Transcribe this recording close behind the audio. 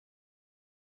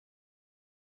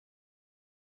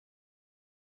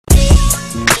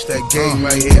that game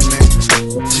right here, man.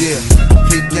 Yeah,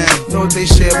 hit down. Know what they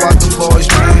say about the boys,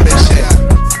 man? They say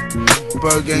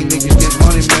Bird Gang niggas get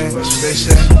money, man. That's what they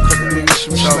say. Couple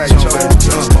niggas some slack,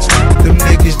 them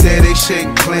niggas there, they shake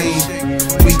clean.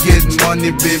 We getting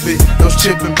money, baby. Those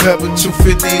chip and pepper,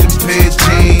 250 to pair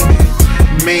team.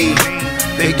 Me,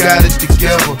 they got it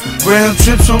together. Round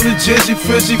trips on the Jersey,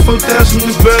 Frizzy, 4,000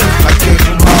 and better. I came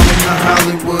from Harlem to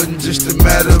Hollywood in just a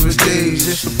matter of days.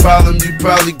 It's a problem, you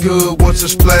probably good once I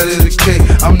splatter the cake.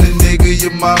 I'm the nigga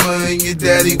your mama and your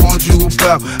daddy want you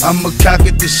about. I'm a cock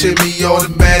at the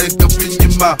semi-automatic up in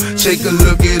your mouth. Take a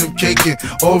look at him caking,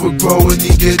 overgrowing,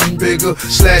 he getting bigger.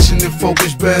 Slashing the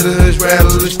focus better, his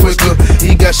rattle is quicker.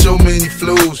 He got so many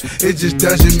flows, it just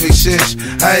doesn't make sense.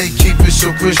 How he keep it so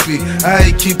crispy, how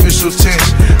he keep it so tense,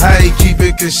 how he keep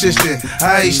it consistent,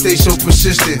 how he stay so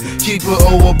persistent. Keep a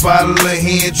over bottle of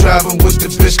hand, driving with the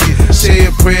biscuit. Say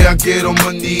a prayer, I get on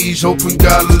my knees, hoping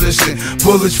God will listen.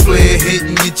 Bullets flare,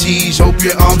 hitting your G's, hope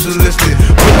your arms are lifted.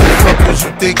 What the fuck was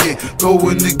you thinking?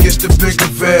 Going against the bigger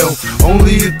veil.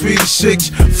 Only it be the 6,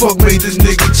 fuck made the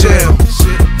nigga tell.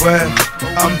 Well,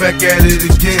 I'm back at it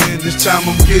again. This time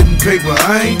I'm getting paper,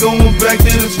 I ain't going back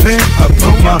to the pen. I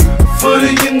put my foot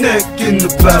in your neck in the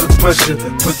pile of pressure.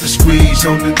 Put the squeeze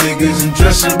on the niggas and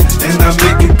dress them, and I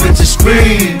make it bitches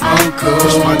scream. Uncle,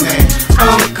 what's my name?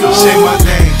 Uncle, say my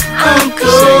name.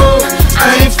 Uncle,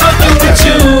 I ain't fucking with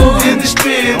you. In the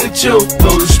spin, the choke,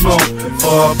 blow the smoke.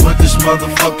 Or I put this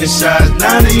motherfucking size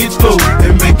 9 in your throat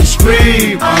and make you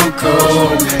scream.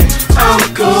 Uncle,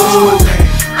 Uncle,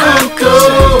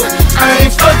 Uncle, I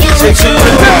ain't fucking with you.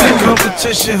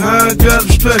 Competition, how I got them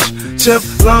stretched.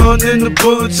 Teflon in the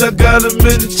bullets, I got them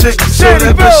in the tank. So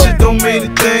that shit don't mean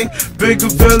a thing. Bigger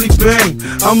belly bang.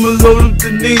 I'ma load up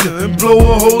the needle and blow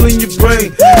a hole in your brain.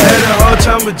 Had a hard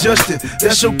time adjusting,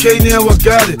 that's okay, now I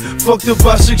got it. Fucked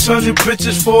about 600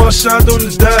 bitches before I signed on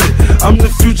the dotted. I'm the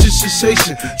future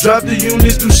sensation, drop the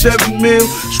unit through 7 mil.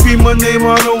 Scream my name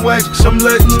on the wax, cause I'm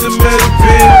letting the metal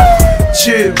pin.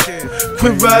 Chill,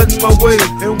 quit riding my wave.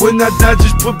 And when I die,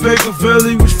 just put Baker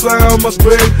Valley, was flying on my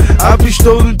grave. I be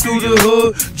strolling through the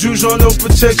hood, Jews on no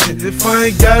protection. If I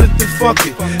ain't got it, then fuck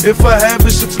it. If I have,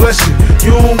 it's a blessing.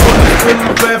 You don't wanna feel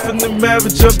the bad from the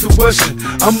marriage of the Western.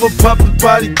 I'ma pop the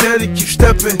body daddy, keep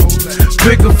stepping.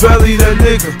 Baker Valley, that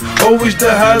nigga, always the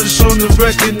hottest on the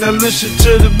record. Now listen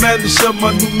to the madness of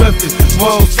my new method.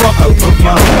 Motherfucker, put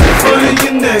my foot in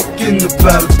your neck in the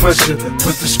pile of pressure.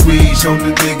 Put the squeeze on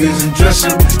the niggas and dress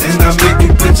them, and I make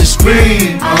you bitches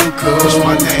scream. Uncle, what's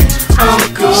my name?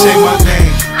 Uncle, say my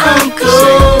name.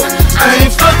 Uncle, I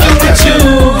ain't fucking with you.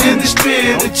 In the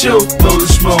spin, the choke, blow the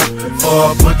smoke.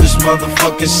 Or I put this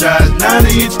motherfucking size 9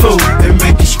 in your throat and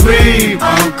make you scream.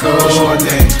 Uncle, what's my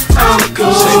name?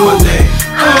 Uncle, say my name.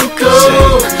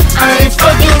 Uncle, I ain't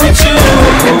fucking with you.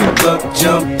 Woke up,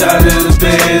 jumped out of the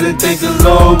bed and thank the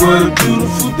Lord, what a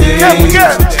beautiful day.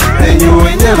 And you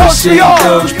ain't never seen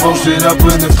those posted up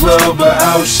in the club or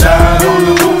outside on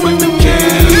the roof with them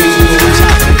kids.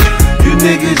 You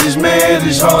niggas is mad,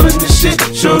 it's hard in the shit,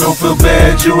 so don't feel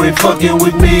bad, you ain't fucking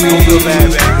with me.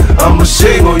 I'ma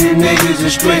sing on you niggas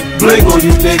and straight bling on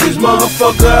you niggas.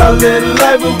 Motherfucker, I live the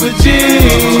life of a G.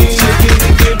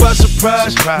 By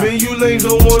surprise, man, you lanes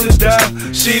don't wanna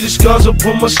die. See the scars up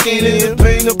on my skin and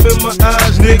pain up in my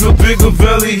eyes. Nigga, Bigger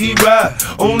Valley, he ride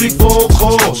only for a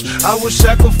cause. I was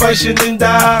sacrificing and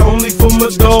die only for my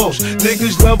dogs.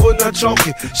 Niggas love when I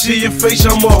talking. See your face,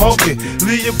 I'm a hawking.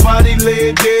 Leave your body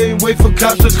laying there and wait for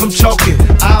cops to come talking.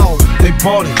 Ow, they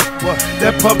party, what?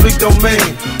 That public domain.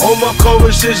 All my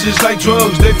choruses is like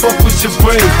drugs, they fuck with your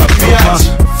brain. I put my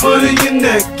foot in your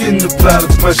neck in the pile of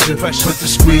pressure. Put the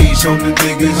squeeze on the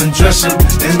niggas and dress them,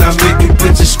 and I make you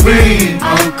bitches scream.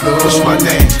 Uncle, what's my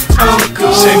name?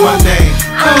 Uncle, say my name.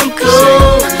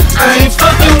 Uncle, I ain't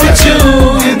fucking with you.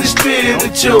 In the spin, the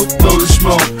choke, blow the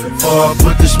smoke. Or I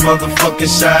put this motherfucking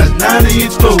size 9 in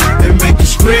your throat and make you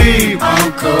scream.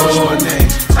 Uncle, what's my name?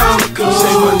 Uncle,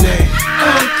 say my name.